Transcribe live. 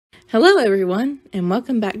Hello everyone, and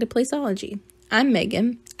welcome back to Placeology. I'm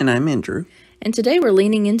Megan. And I'm Andrew. And today we're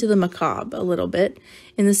leaning into the macabre a little bit,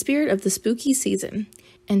 in the spirit of the spooky season,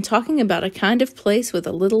 and talking about a kind of place with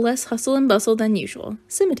a little less hustle and bustle than usual,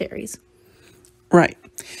 cemeteries. Right.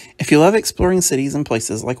 If you love exploring cities and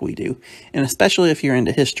places like we do, and especially if you're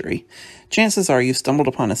into history, chances are you've stumbled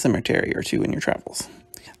upon a cemetery or two in your travels.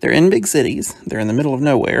 They're in big cities, they're in the middle of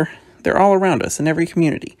nowhere, they're all around us in every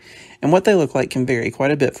community, and what they look like can vary quite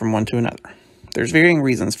a bit from one to another. There's varying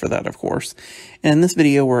reasons for that, of course, and in this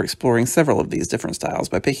video we're exploring several of these different styles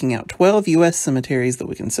by picking out 12 US cemeteries that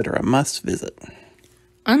we consider a must-visit.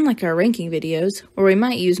 Unlike our ranking videos, where we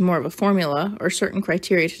might use more of a formula or certain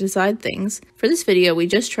criteria to decide things, for this video we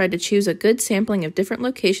just tried to choose a good sampling of different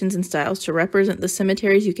locations and styles to represent the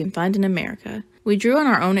cemeteries you can find in America. We drew on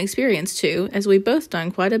our own experience too, as we've both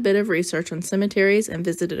done quite a bit of research on cemeteries and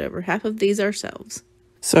visited over half of these ourselves.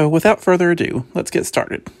 So without further ado, let's get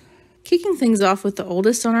started. Kicking things off with the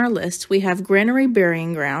oldest on our list, we have Granary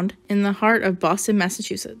Burying Ground in the heart of Boston,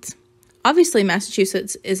 Massachusetts. Obviously,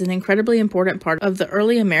 Massachusetts is an incredibly important part of the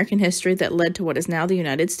early American history that led to what is now the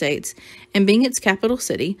United States, and being its capital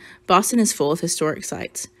city, Boston is full of historic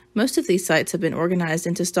sites. Most of these sites have been organized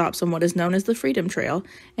into stops on what is known as the Freedom Trail,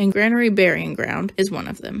 and Granary Burying Ground is one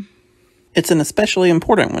of them. It's an especially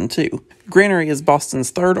important one, too. Granary is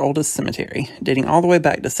Boston's third oldest cemetery, dating all the way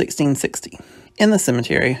back to 1660. In the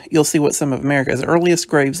cemetery, you'll see what some of America's earliest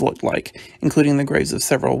graves looked like, including the graves of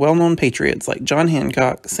several well-known patriots like John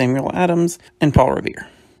Hancock, Samuel Adams, and Paul Revere.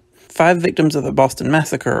 5 victims of the Boston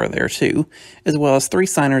Massacre are there, too, as well as 3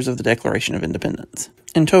 signers of the Declaration of Independence.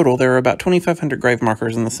 In total, there are about 2,500 grave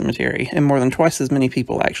markers in the cemetery, and more than twice as many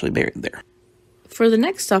people actually buried there. For the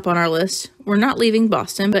next stop on our list, we're not leaving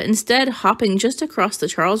Boston, but instead hopping just across the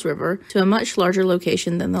Charles River to a much larger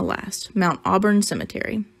location than the last, Mount Auburn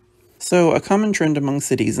Cemetery. So, a common trend among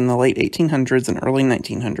cities in the late 1800s and early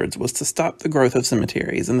 1900s was to stop the growth of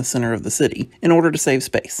cemeteries in the center of the city in order to save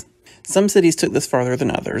space. Some cities took this farther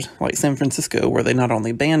than others, like San Francisco, where they not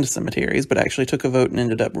only banned cemeteries, but actually took a vote and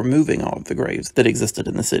ended up removing all of the graves that existed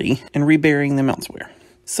in the city and reburying them elsewhere.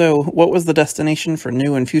 So, what was the destination for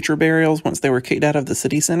new and future burials once they were kicked out of the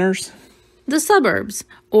city centers? The suburbs,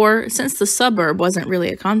 or since the suburb wasn't really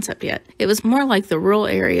a concept yet, it was more like the rural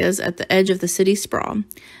areas at the edge of the city sprawl.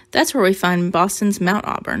 That's where we find Boston's Mount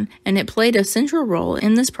Auburn, and it played a central role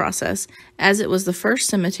in this process as it was the first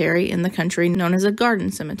cemetery in the country known as a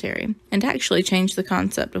garden cemetery, and actually changed the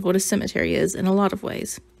concept of what a cemetery is in a lot of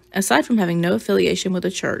ways. Aside from having no affiliation with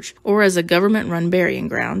a church or as a government-run burying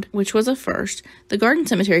ground, which was a first, the garden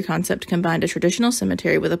cemetery concept combined a traditional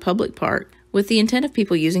cemetery with a public park with the intent of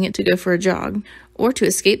people using it to go for a jog or to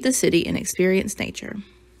escape the city and experience nature.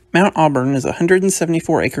 Mount Auburn is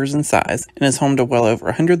 174 acres in size and is home to well over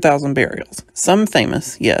 100,000 burials. Some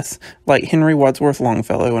famous, yes, like Henry Wadsworth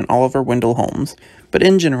Longfellow and Oliver Wendell Holmes, but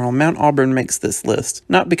in general, Mount Auburn makes this list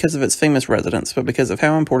not because of its famous residents, but because of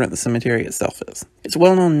how important the cemetery itself is. It's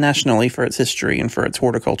well known nationally for its history and for its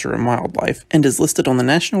horticulture and wildlife, and is listed on the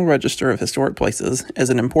National Register of Historic Places as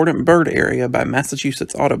an important bird area by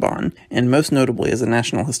Massachusetts Audubon, and most notably as a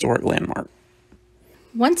National Historic Landmark.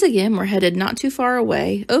 Once again, we're headed not too far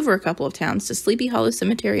away, over a couple of towns, to Sleepy Hollow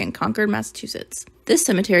Cemetery in Concord, Massachusetts. This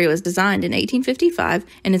cemetery was designed in 1855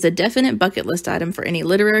 and is a definite bucket list item for any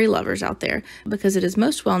literary lovers out there, because it is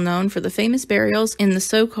most well known for the famous burials in the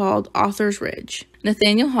so-called Author's Ridge.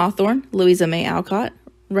 Nathaniel Hawthorne, Louisa May Alcott,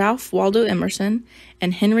 Ralph Waldo Emerson,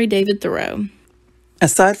 and Henry David Thoreau.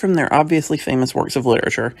 Aside from their obviously famous works of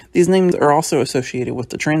literature, these names are also associated with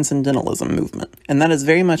the Transcendentalism movement, and that is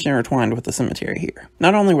very much intertwined with the cemetery here.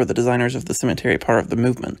 Not only were the designers of the cemetery part of the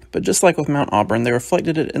movement, but just like with Mount Auburn, they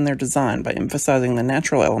reflected it in their design by emphasizing the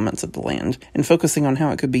natural elements of the land and focusing on how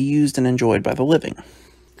it could be used and enjoyed by the living.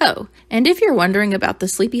 Oh, and if you're wondering about the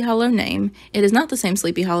Sleepy Hollow name, it is not the same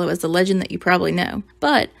Sleepy Hollow as the legend that you probably know,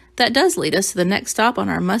 but that does lead us to the next stop on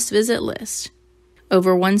our must-visit list.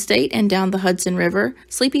 Over one state and down the Hudson River,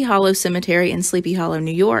 Sleepy Hollow Cemetery in Sleepy Hollow,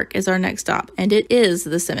 New York is our next stop, and it is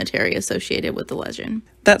the cemetery associated with the legend.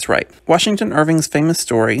 That's right. Washington Irving's famous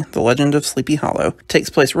story, The Legend of Sleepy Hollow, takes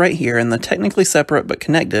place right here in the technically separate but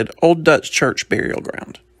connected Old Dutch Church burial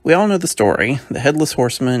ground. We all know the story, the Headless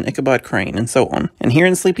Horseman, Ichabod Crane, and so on, and here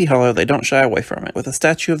in Sleepy Hollow they don't shy away from it, with a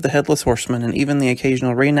statue of the Headless Horseman and even the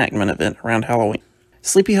occasional reenactment event around Halloween.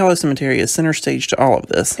 Sleepy Hollow Cemetery is center stage to all of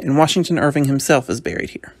this, and Washington Irving himself is buried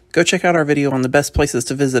here. Go check out our video on the best places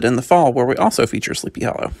to visit in the fall where we also feature Sleepy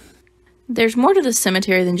Hollow. There's more to the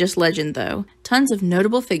cemetery than just legend, though. Tons of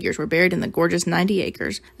notable figures were buried in the gorgeous 90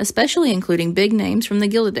 acres, especially including big names from the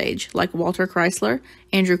Gilded Age, like Walter Chrysler,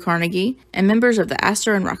 Andrew Carnegie, and members of the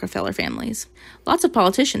Astor and Rockefeller families. Lots of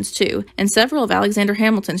politicians, too, and several of Alexander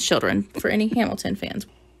Hamilton's children, for any Hamilton fans.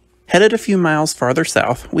 Headed a few miles farther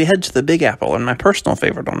south, we head to the Big Apple and my personal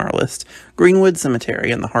favorite on our list, Greenwood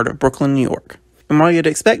Cemetery in the heart of Brooklyn, New York. And while you'd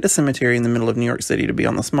expect a cemetery in the middle of New York City to be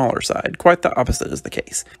on the smaller side, quite the opposite is the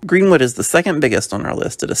case. Greenwood is the second biggest on our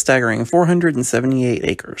list at a staggering 478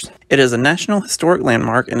 acres. It is a National Historic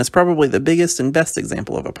Landmark and is probably the biggest and best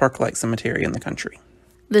example of a park-like cemetery in the country.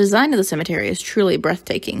 The design of the cemetery is truly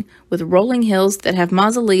breathtaking, with rolling hills that have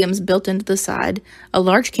mausoleums built into the side, a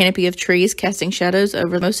large canopy of trees casting shadows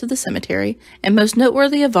over most of the cemetery, and most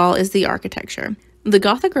noteworthy of all is the architecture. The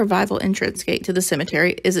Gothic Revival entrance gate to the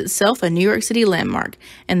cemetery is itself a New York City landmark,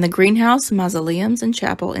 and the greenhouse, mausoleums, and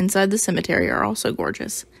chapel inside the cemetery are also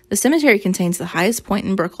gorgeous. The cemetery contains the highest point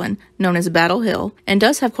in Brooklyn, known as Battle Hill, and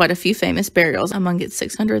does have quite a few famous burials among its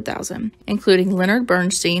 600,000, including Leonard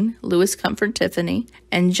Bernstein, Louis Comfort Tiffany,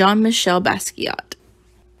 and Jean-Michel Basquiat.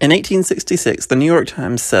 In 1866, the New York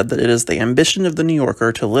Times said that it is the ambition of the New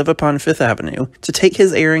Yorker to live upon Fifth Avenue, to take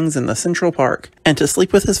his airings in the Central Park, and to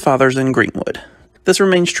sleep with his fathers in Greenwood. This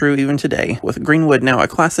remains true even today, with Greenwood now a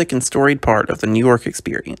classic and storied part of the New York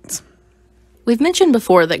experience. We've mentioned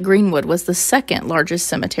before that Greenwood was the second largest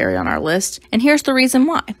cemetery on our list, and here's the reason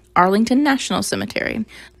why. Arlington National Cemetery.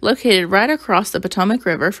 Located right across the Potomac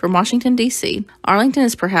River from Washington, D.C., Arlington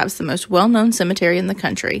is perhaps the most well-known cemetery in the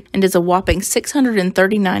country and is a whopping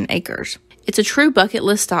 639 acres. It's a true bucket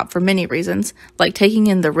list stop for many reasons, like taking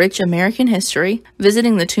in the rich American history,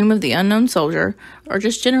 visiting the Tomb of the Unknown Soldier, or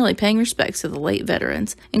just generally paying respects to the late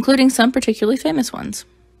veterans, including some particularly famous ones.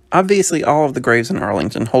 Obviously, all of the graves in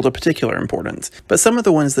Arlington hold a particular importance, but some of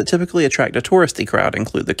the ones that typically attract a touristy crowd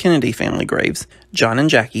include the Kennedy family graves, John and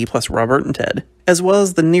Jackie plus Robert and Ted, as well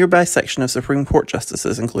as the nearby section of Supreme Court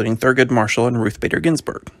justices including Thurgood Marshall and Ruth Bader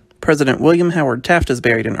Ginsburg. President William Howard Taft is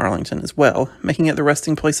buried in Arlington as well, making it the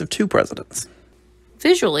resting place of two presidents.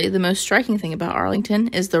 Visually, the most striking thing about Arlington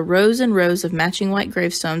is the rows and rows of matching white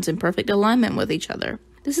gravestones in perfect alignment with each other.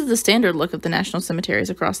 This is the standard look of the national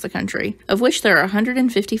cemeteries across the country, of which there are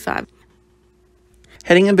 155.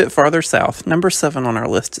 Heading a bit farther south, number 7 on our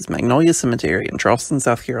list is Magnolia Cemetery in Charleston,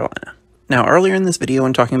 South Carolina. Now, earlier in this video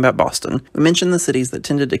when talking about Boston, we mentioned the cities that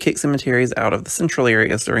tended to kick cemeteries out of the central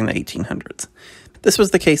areas during the 1800s. This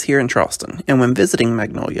was the case here in Charleston, and when visiting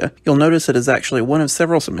Magnolia, you'll notice it is actually one of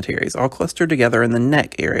several cemeteries all clustered together in the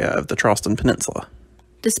neck area of the Charleston Peninsula.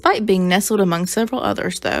 Despite being nestled among several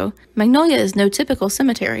others, though, Magnolia is no typical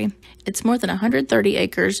cemetery. It's more than 130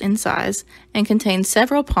 acres in size and contains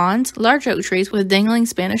several ponds, large oak trees with dangling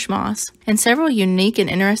Spanish moss, and several unique and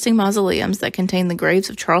interesting mausoleums that contain the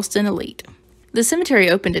graves of Charleston elite. The cemetery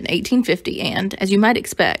opened in 1850 and, as you might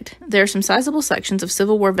expect, there are some sizable sections of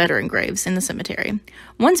Civil War veteran graves in the cemetery.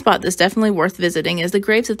 One spot that's definitely worth visiting is the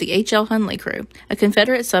graves of the H.L. Hunley crew, a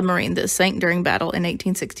Confederate submarine that sank during battle in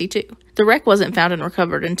 1862. The wreck wasn't found and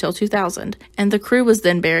recovered until 2000, and the crew was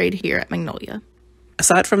then buried here at Magnolia.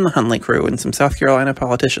 Aside from the Hunley crew and some South Carolina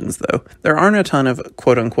politicians, though, there aren't a ton of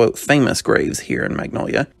quote-unquote famous graves here in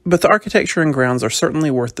Magnolia, but the architecture and grounds are certainly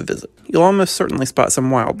worth the visit. You'll almost certainly spot some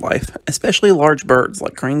wildlife, especially large birds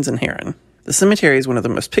like cranes and heron. The cemetery is one of the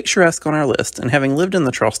most picturesque on our list, and having lived in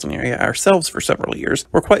the Charleston area ourselves for several years,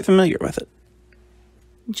 we're quite familiar with it.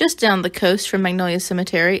 Just down the coast from Magnolia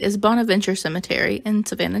Cemetery is Bonaventure Cemetery in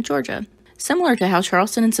Savannah, Georgia. Similar to how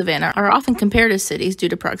Charleston and Savannah are often compared as cities due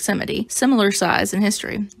to proximity, similar size, and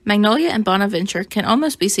history, Magnolia and Bonaventure can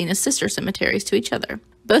almost be seen as sister cemeteries to each other.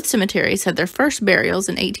 Both cemeteries had their first burials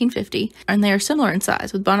in 1850, and they are similar in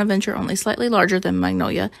size, with Bonaventure only slightly larger than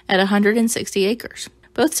Magnolia at 160 acres.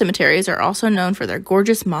 Both cemeteries are also known for their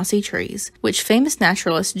gorgeous mossy trees, which famous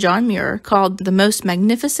naturalist John Muir called the most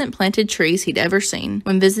magnificent planted trees he'd ever seen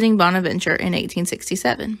when visiting Bonaventure in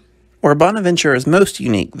 1867. Where Bonaventure is most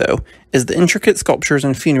unique, though, is the intricate sculptures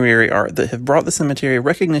and funerary art that have brought the cemetery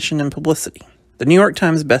recognition and publicity. The New York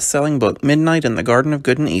Times best-selling book Midnight in the Garden of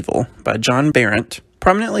Good and Evil by John Berendt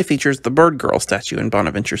prominently features the Bird Girl statue in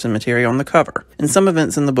Bonaventure Cemetery on the cover, and some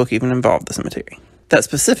events in the book even involve the cemetery. That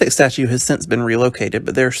specific statue has since been relocated,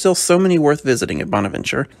 but there are still so many worth visiting at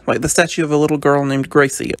Bonaventure, like the statue of a little girl named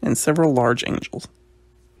Gracie and several large angels.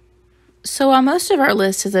 So while most of our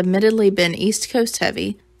list has admittedly been East Coast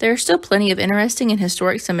heavy, there are still plenty of interesting and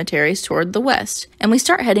historic cemeteries toward the west, and we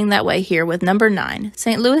start heading that way here with number 9,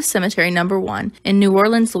 St. Louis Cemetery number 1 in New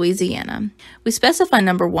Orleans, Louisiana. We specify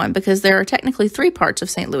number 1 because there are technically 3 parts of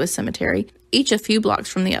St. Louis Cemetery, each a few blocks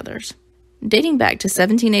from the others. Dating back to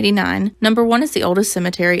 1789, number 1 is the oldest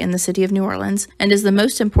cemetery in the city of New Orleans and is the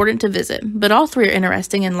most important to visit, but all three are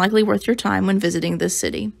interesting and likely worth your time when visiting this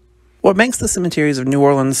city. What makes the cemeteries of New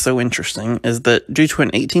Orleans so interesting is that, due to an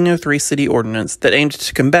 1803 city ordinance that aimed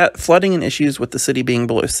to combat flooding and issues with the city being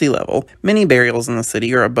below sea level, many burials in the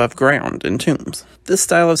city are above ground in tombs. This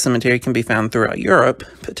style of cemetery can be found throughout Europe,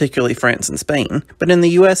 particularly France and Spain, but in the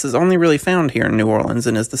U.S. is only really found here in New Orleans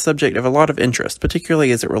and is the subject of a lot of interest,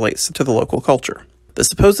 particularly as it relates to the local culture. The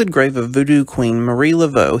supposed grave of Voodoo Queen Marie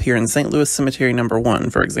Laveau here in St. Louis Cemetery No. 1,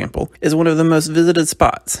 for example, is one of the most visited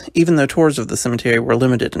spots, even though tours of the cemetery were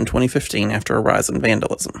limited in 2015 after a rise in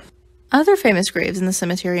vandalism. Other famous graves in the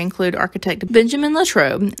cemetery include architect Benjamin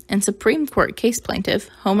Latrobe and Supreme Court case plaintiff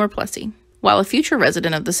Homer Plessy, while a future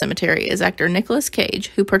resident of the cemetery is actor Nicolas Cage,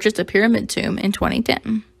 who purchased a pyramid tomb in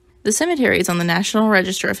 2010. The cemetery is on the National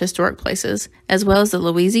Register of Historic Places, as well as the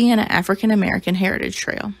Louisiana African American Heritage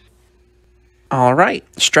Trail. All right,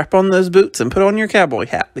 strap on those boots and put on your cowboy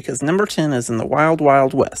hat, because number 10 is in the Wild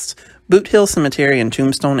Wild West, Boot Hill Cemetery in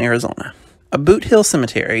Tombstone, Arizona. A Boot Hill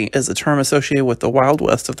Cemetery is a term associated with the Wild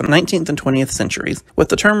West of the 19th and 20th centuries, with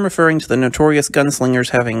the term referring to the notorious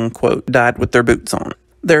gunslingers having, quote, died with their boots on.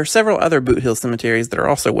 There are several other Boot Hill cemeteries that are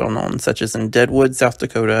also well known, such as in Deadwood, South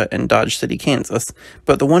Dakota, and Dodge City, Kansas,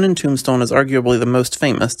 but the one in Tombstone is arguably the most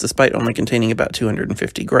famous, despite only containing about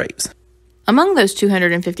 250 graves. Among those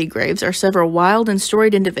 250 graves are several wild and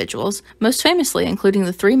storied individuals, most famously including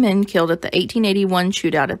the 3 men killed at the 1881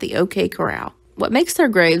 shootout at the OK Corral. What makes their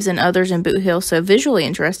graves and others in Boot Hill so visually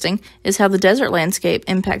interesting is how the desert landscape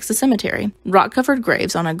impacts the cemetery, rock-covered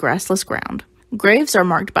graves on a grassless ground. Graves are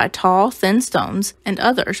marked by tall, thin stones, and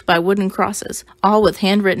others by wooden crosses, all with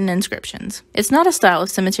handwritten inscriptions. It's not a style of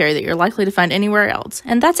cemetery that you're likely to find anywhere else,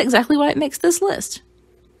 and that's exactly why it makes this list.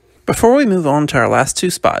 Before we move on to our last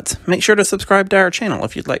 2 spots, make sure to subscribe to our channel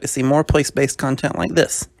if you'd like to see more place-based content like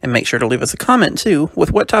this, and make sure to leave us a comment too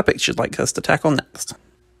with what topics you'd like us to tackle next.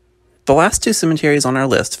 The last 2 cemeteries on our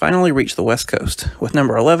list finally reached the West Coast, with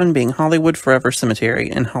number 11 being Hollywood Forever Cemetery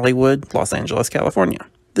in Hollywood, Los Angeles, California.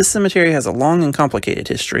 This cemetery has a long and complicated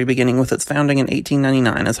history, beginning with its founding in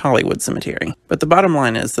 1899 as Hollywood Cemetery. But the bottom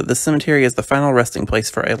line is that this cemetery is the final resting place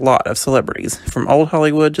for a lot of celebrities, from old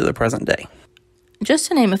Hollywood to the present day. Just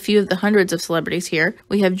to name a few of the hundreds of celebrities here,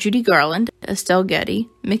 we have Judy Garland, Estelle Getty,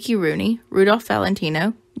 Mickey Rooney, Rudolph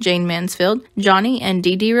Valentino, Jane Mansfield, Johnny and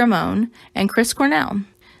Dee Dee Ramone, and Chris Cornell.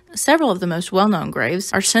 Several of the most well-known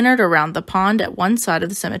graves are centered around the pond at one side of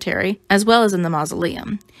the cemetery, as well as in the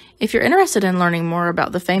mausoleum. If you're interested in learning more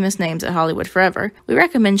about the famous names at Hollywood Forever, we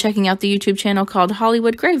recommend checking out the YouTube channel called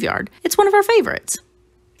Hollywood Graveyard. It's one of our favorites.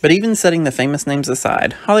 But even setting the famous names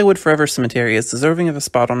aside, Hollywood Forever Cemetery is deserving of a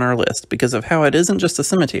spot on our list because of how it isn't just a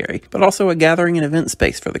cemetery, but also a gathering and event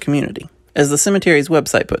space for the community. As the cemetery's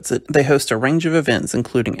website puts it, they host a range of events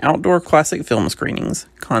including outdoor classic film screenings,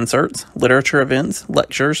 concerts, literature events,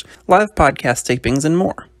 lectures, live podcast tapings, and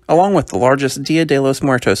more, along with the largest Dia de los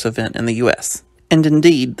Muertos event in the U.S. And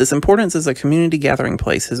indeed, this importance as a community gathering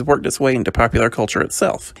place has worked its way into popular culture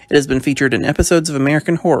itself. It has been featured in episodes of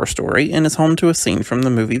American Horror Story and is home to a scene from the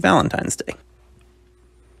movie Valentine's Day.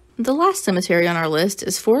 The last cemetery on our list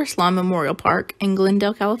is Forest Lawn Memorial Park in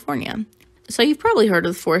Glendale, California. So you've probably heard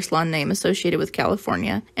of the Forest Lawn name associated with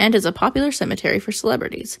California and is a popular cemetery for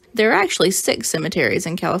celebrities. There are actually 6 cemeteries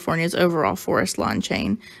in California's overall Forest Lawn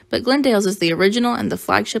chain, but Glendale's is the original and the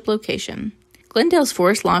flagship location. Glendale's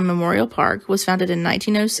Forest Lawn Memorial Park was founded in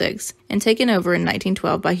 1906 and taken over in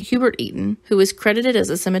 1912 by Hubert Eaton, who is credited as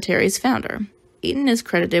the cemetery's founder. Eaton is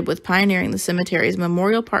credited with pioneering the cemetery's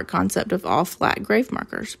memorial park concept of all-flat grave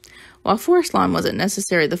markers. While Forest Lawn wasn't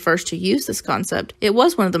necessarily the first to use this concept, it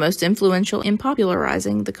was one of the most influential in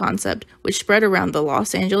popularizing the concept, which spread around the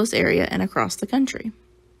Los Angeles area and across the country.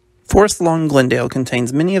 Forest Lawn Glendale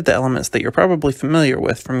contains many of the elements that you're probably familiar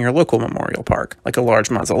with from your local memorial park, like a large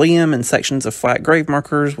mausoleum and sections of flat grave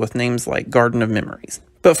markers with names like Garden of Memories.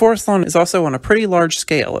 But Forest Lawn is also on a pretty large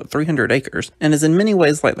scale at 300 acres, and is in many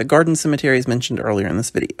ways like the garden cemeteries mentioned earlier in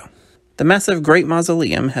this video. The massive Great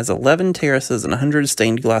Mausoleum has 11 terraces and 100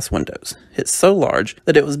 stained glass windows. It's so large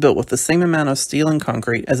that it was built with the same amount of steel and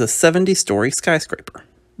concrete as a 70-story skyscraper.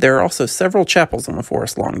 There are also several chapels on the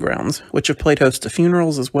Forest Lawn grounds, which have played host to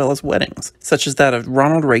funerals as well as weddings, such as that of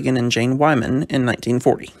Ronald Reagan and Jane Wyman in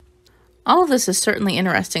 1940. All of this is certainly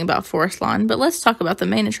interesting about Forest Lawn, but let's talk about the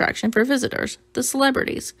main attraction for visitors, the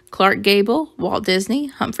celebrities. Clark Gable, Walt Disney,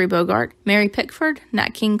 Humphrey Bogart, Mary Pickford,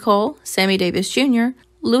 Nat King Cole, Sammy Davis Jr.,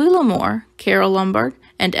 Louis L'Amour, Carole Lombard,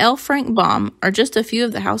 and L. Frank Baum are just a few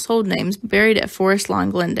of the household names buried at Forest Lawn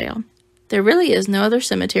Glendale. There really is no other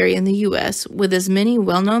cemetery in the U.S. with as many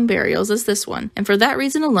well-known burials as this one, and for that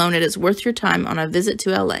reason alone it is worth your time on a visit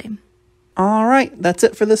to L.A. Alright, that's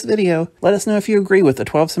it for this video. Let us know if you agree with the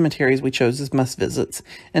 12 cemeteries we chose as must-visits,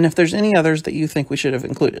 and if there's any others that you think we should have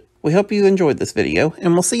included. We hope you enjoyed this video,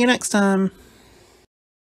 and we'll see you next time!